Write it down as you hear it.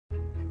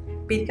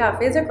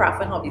BeadCafe is a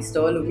craft and hobby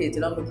store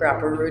located on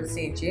McGrappa Road,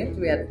 St. James.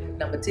 We are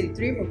number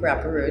 33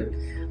 McGrappa Road.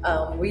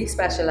 We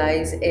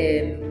specialize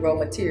in raw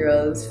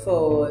materials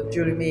for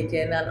jewelry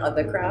making and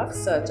other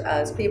crafts such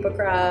as paper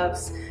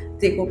crafts,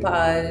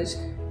 decoupage,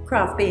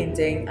 craft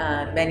painting,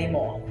 and many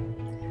more.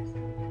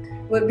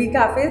 Well,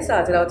 BeadCafe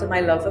started out with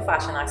my love for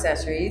fashion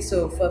accessories.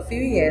 So for a few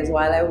years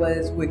while I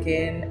was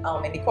working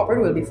in the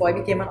corporate world before I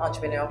became an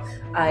entrepreneur,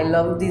 I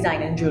loved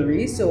designing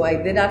jewelry. So I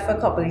did that for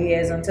a couple of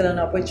years until an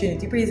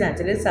opportunity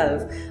presented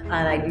itself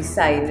and I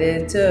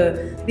decided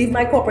to leave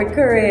my corporate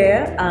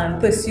career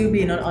and pursue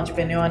being an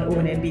entrepreneur and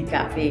owning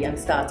BeadCafe and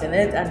starting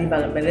it and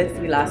developing it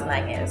for the last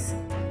 9 years.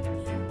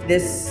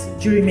 This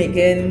jewelry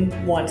making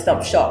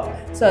one-stop shop.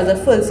 So as a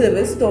full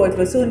service store, it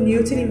was so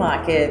new to the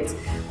market.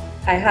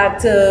 I had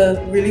to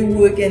really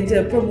work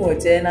into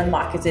promoting and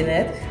marketing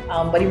it,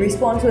 but the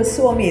response was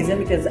so amazing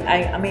because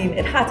I mean,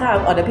 it had to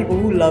have other people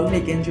who love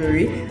making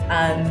jewelry,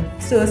 and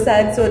so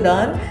said, so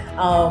done.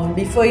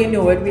 Before you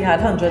know it, we had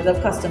hundreds of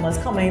customers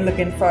coming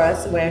looking for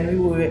us when we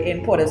were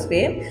in Port of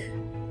Spain.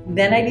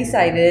 Then I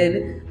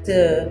decided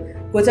to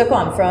go to a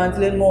conference,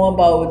 learn more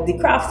about the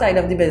craft side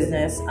of the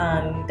business,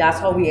 and that's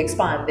how we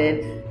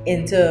expanded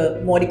into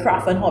more the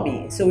craft and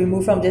hobby. So we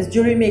moved from just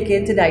jewelry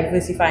making to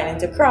diversifying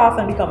into craft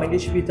and becoming a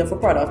distributor for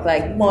products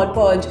like Mod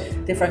Podge,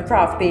 different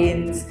craft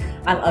paints,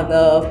 and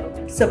other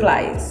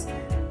supplies.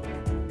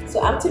 So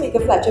I'm Tamika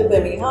Fletcher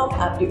Birmingham.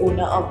 I'm the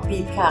owner of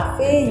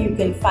BeadCafe. You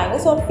can find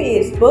us on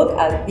Facebook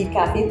at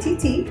BeadCafe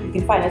TT. You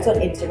can find us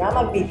on Instagram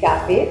at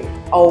BeadCafe.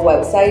 Our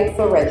website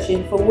for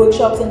registering for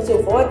workshops and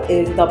so forth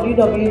is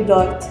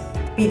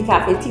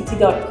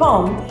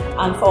www.beadcafett.com,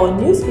 and for our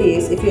new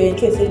space, if you're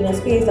interested in a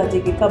space that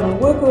you can come and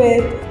work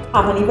with,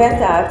 have an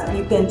event at,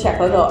 you can check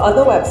out our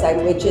other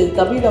website, which is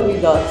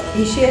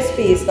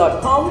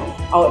www.besharespace.com.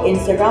 Our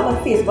Instagram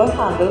and Facebook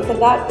handle for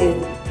that is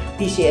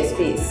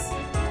BeShareSpace.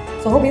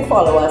 So hope you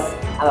follow us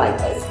and like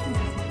us.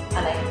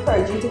 And I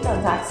encourage you to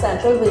contact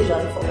Central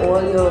Vision for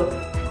all your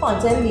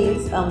content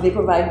needs. They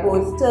provide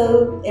both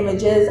still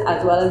images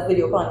as well as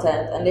video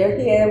content, and they're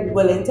here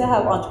willing to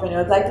help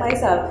entrepreneurs like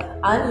myself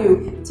and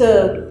you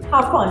to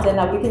have content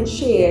that we can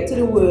share to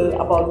the world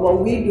about what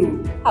we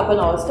do, helping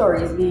our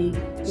stories be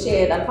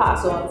shared and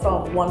passed on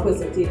from one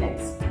person to the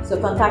next. So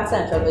contact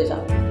Central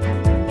Vision.